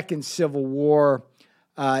a second civil war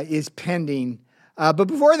is pending. But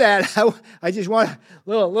before that, I just want a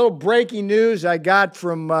little breaking news I got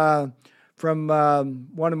from one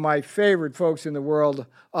of my favorite folks in the world,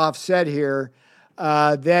 Offset here,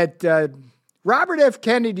 that Robert F.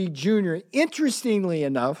 Kennedy Jr., interestingly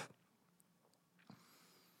enough,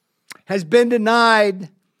 has been denied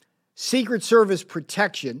Secret Service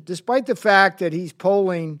protection, despite the fact that he's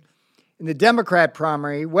polling in the Democrat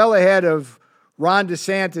primary well ahead of Ron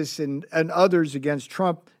DeSantis and others against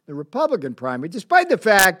Trump, the Republican primary, despite the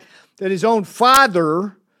fact that his own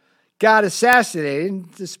father got assassinated,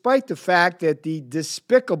 and despite the fact that the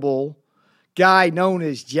despicable guy known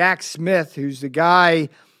as Jack Smith, who's the guy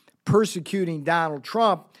persecuting Donald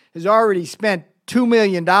Trump, has already spent $2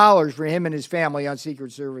 million for him and his family on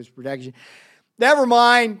Secret Service protection. Never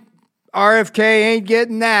mind, RFK ain't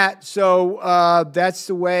getting that. So that's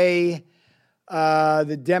the way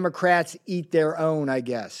the Democrats eat their own, I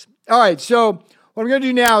guess. All right, so what I'm going to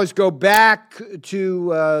do now is go back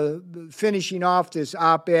to finishing off this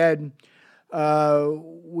op-ed.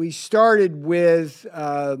 We started with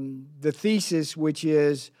the thesis, which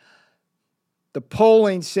is the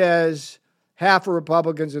polling says half of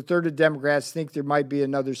Republicans, a third of Democrats think there might be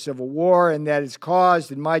another civil war, and that it's caused,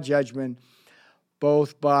 in my judgment,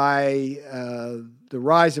 both by the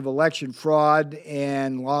rise of election fraud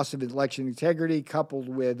and loss of election integrity, coupled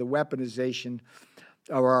with the weaponization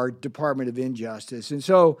of our Department of Injustice. And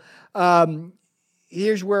so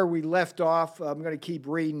here's where we left off. I'm going to keep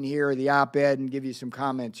reading here the op-ed and give you some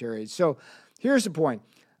commentary. So here's the point.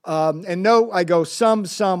 And no, I go some,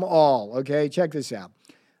 all. Okay, check this out.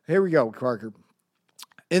 Here we go, Parker.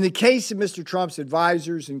 In the case of Mr. Trump's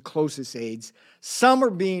advisors and closest aides, some are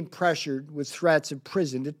being pressured with threats of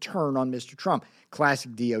prison to turn on Mr. Trump.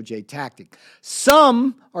 Classic DOJ tactic.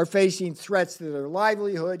 Some are facing threats to their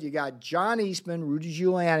livelihood. You got John Eastman, Rudy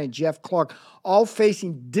Giuliani, and Jeff Clark all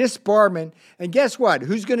facing disbarment. And guess what?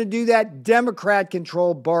 Who's going to do that?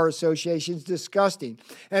 Democrat-controlled bar associations. Disgusting.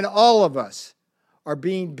 And all of us are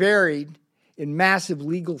being buried in massive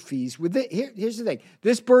legal fees. Here's the thing.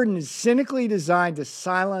 This burden is cynically designed to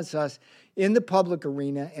silence us in the public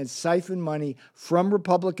arena and siphon money from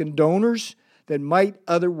Republican donors that might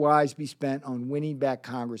otherwise be spent on winning back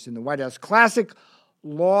Congress in the White House. Classic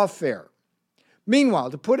lawfare.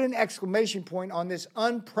 Meanwhile, to put an exclamation point on this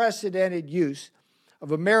unprecedented use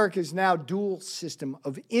of America's now dual system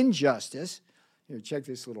of injustice, here, check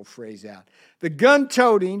this little phrase out. The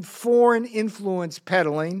gun-toting, foreign influence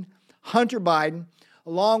peddling Hunter Biden,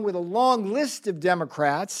 along with a long list of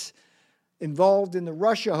Democrats involved in the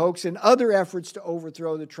Russia hoax and other efforts to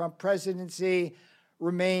overthrow the Trump presidency,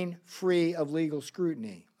 remain free of legal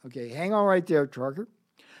scrutiny. Okay, hang on right there, Trucker.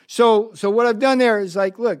 So what I've done there is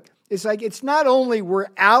look, it's not only we're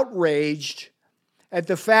outraged at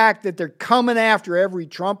the fact that they're coming after every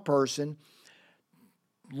Trump person,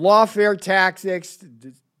 lawfare tactics,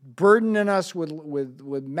 burdening us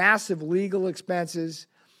with massive legal expenses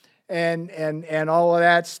and all of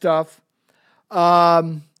that stuff.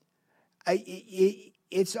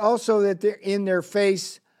 It's also that they're in their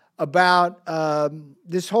face about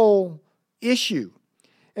this whole issue.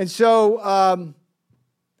 And so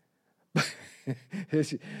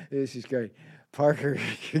this is great. Parker,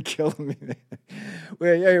 you're killing me.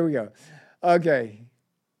 Wait, here we go. Okay,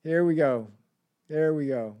 here we go. There we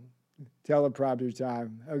go. Teleprompter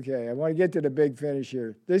time. Okay, I want to get to the big finish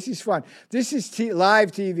here. This is fun. This is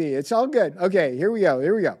live TV. It's all good. Okay, here we go.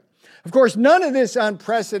 Here we go. Of course, none of this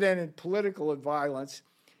unprecedented political violence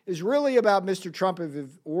is really about Mr. Trump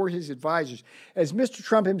or his advisors. As Mr.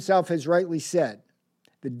 Trump himself has rightly said,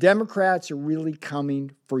 the Democrats are really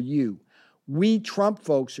coming for you. We Trump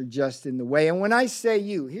folks are just in the way. And when I say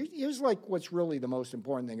you, here's like what's really the most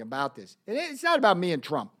important thing about this. And it's not about me and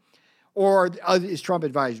Trump or his Trump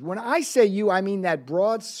advisors. When I say you, I mean that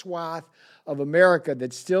broad swath of America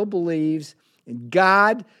that still believes in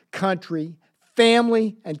God, country,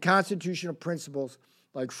 family, and constitutional principles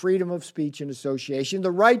like freedom of speech and association,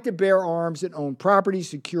 the right to bear arms and own property,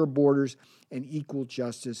 secure borders, and equal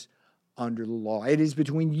justice under the law. It is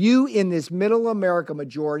between you in this middle America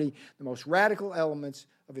majority, the most radical elements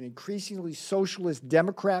of an increasingly socialist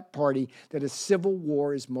Democrat Party, that a civil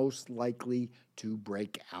war is most likely to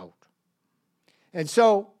break out. And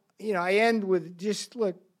so, I end with just,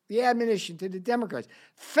 look, the admonition to the Democrats.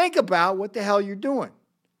 Think about what the hell you're doing.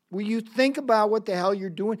 Will you think about what the hell you're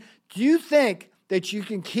doing? Do you think that you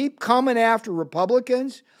can keep coming after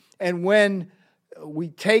Republicans, and when we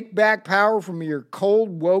take back power from your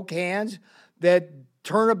cold, woke hands, that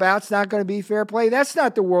turnabout's not going to be fair play? That's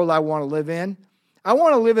not the world I want to live in. I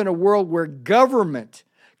want to live in a world where government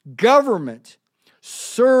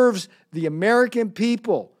serves the American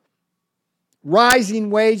people.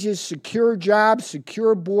 Rising wages, secure jobs,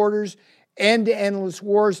 secure borders, end to endless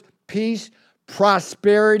wars, peace,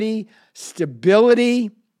 prosperity,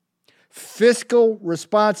 stability, fiscal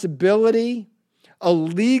responsibility, a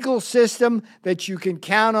legal system that you can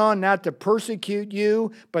count on not to persecute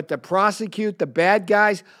you, but to prosecute the bad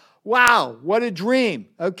guys. Wow, what a dream,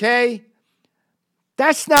 okay?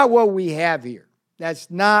 That's not what we have here.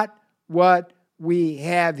 That's not what we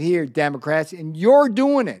have here, Democrats, and you're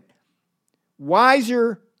doing it.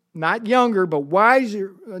 Wiser, not younger, but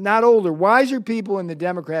wiser, not older, wiser people in the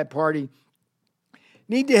Democrat Party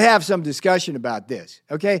need to have some discussion about this,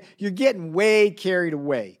 okay? You're getting way carried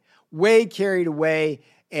away,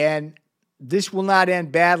 and this will not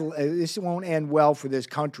end badly. This won't end well for this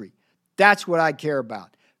country. That's what I care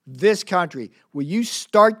about. This country. Will you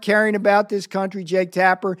start caring about this country, Jake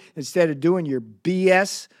Tapper, instead of doing your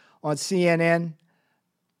BS on CNN?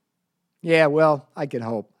 Yeah, well, I can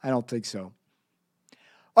hope. I don't think so.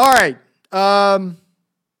 All right.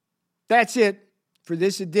 That's it for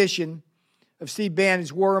this edition of Steve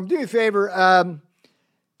Bannon's War Room. Do me a favor.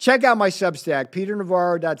 Check out my Substack,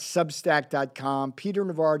 peternavarro.substack.com,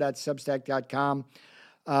 peternavarro.substack.com.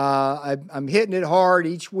 I'm hitting it hard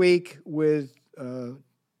each week with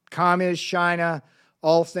communist China,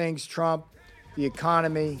 all things Trump, the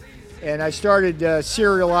economy, and I started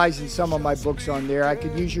serializing some of my books on there. I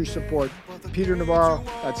could use your support.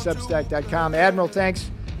 peternavarro.substack.com. Admiral, thanks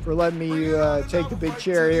for letting me take the big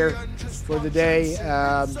chair here for the day,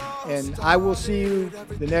 and I will see you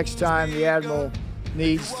the next time the Admiral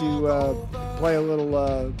needs to play a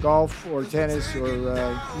little golf or tennis or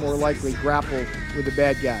more likely grapple with the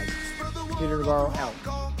bad guys. Peter Navarro out.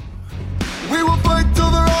 We will fight till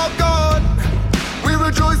they're all gone. We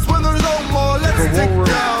rejoice when there's no more. Let's take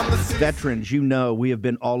down the veterans, we have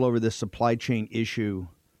been all over this supply chain issue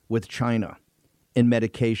with China in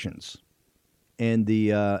medications and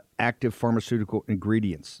the active pharmaceutical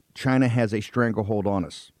ingredients. China has a stranglehold on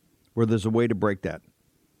us where there's a way to break that.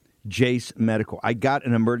 Jace Medical. I got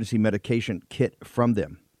an emergency medication kit from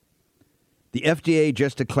them. The FDA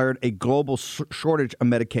just declared a global shortage of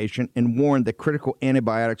medication and warned that critical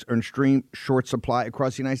antibiotics are in extreme short supply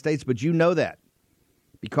across the United States. But you know that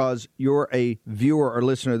because you're a viewer or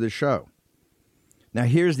listener of the show. Now,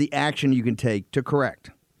 here's the action you can take to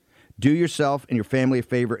correct. Do yourself and your family a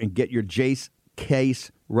favor and get your Jace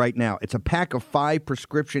case right now. It's a pack of 5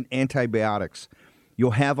 prescription antibiotics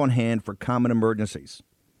you'll have on hand for common emergencies.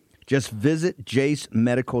 Just visit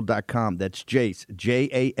jacemedical.com. That's Jace,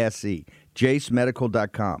 J-A-S-E,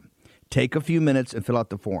 jacemedical.com. Take a few minutes and fill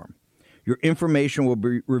out the form. Your information will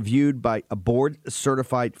be reviewed by a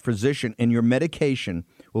board-certified physician, and your medication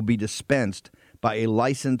will be dispensed by a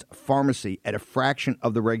licensed pharmacy at a fraction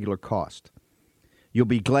of the regular cost. You'll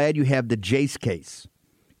be glad you have the Jace case.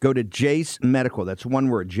 Go to Jace Medical, that's one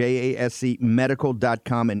word, J-A-S-E,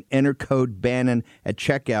 medical.com, and enter code Bannon at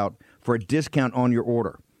checkout for a discount on your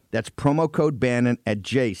order. That's promo code Bannon at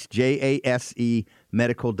Jace, J-A-S-E,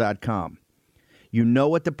 medical.com. You know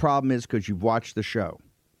what the problem is because you've watched the show.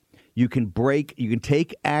 You can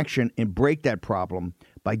take action and break that problem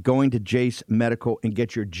by going to Jace Medical and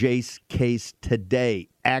get your Jace case today.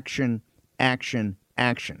 Action, action,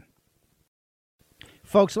 action.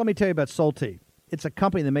 Folks, let me tell you about Solti. It's a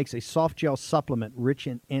company that makes a soft gel supplement rich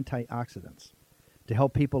in antioxidants to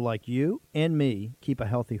help people like you and me keep a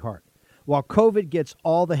healthy heart. While COVID gets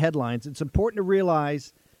all the headlines, it's important to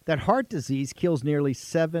realize that heart disease kills nearly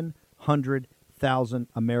 700,000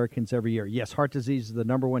 Americans every year. Yes, heart disease is the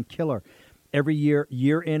number one killer every year,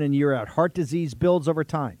 year in and year out. Heart disease builds over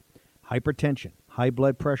time. Hypertension, high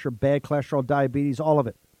blood pressure, bad cholesterol, diabetes, all of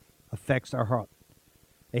it affects our heart.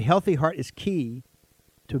 A healthy heart is key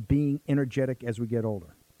to being energetic as we get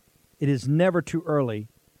older. It is never too early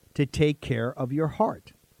to take care of your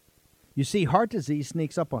heart. You see, heart disease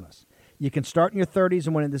sneaks up on us. You can start in your 30s,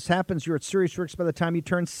 and when this happens, you're at serious risk by the time you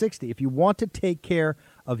turn 60. If you want to take care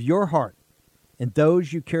of your heart and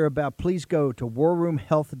those you care about, please go to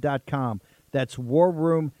warroomhealth.com. That's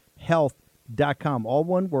warroomhealth.com. All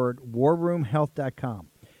one word,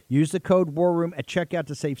 warroomhealth.com. Use the code WARROOM at checkout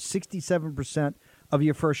to save 67% of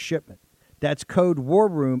your first shipment. That's code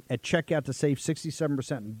WARROOM at checkout to save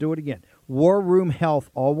 67%. And do it again. War Room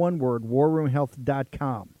Health, all one word,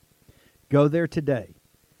 warroomhealth.com. Go there today.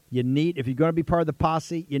 You need, if you're going to be part of the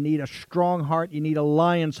posse, you need a strong heart. You need a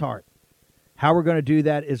lion's heart. How we're going to do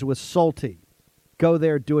that is with Soul Tea. Go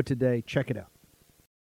there, do it today. Check it out.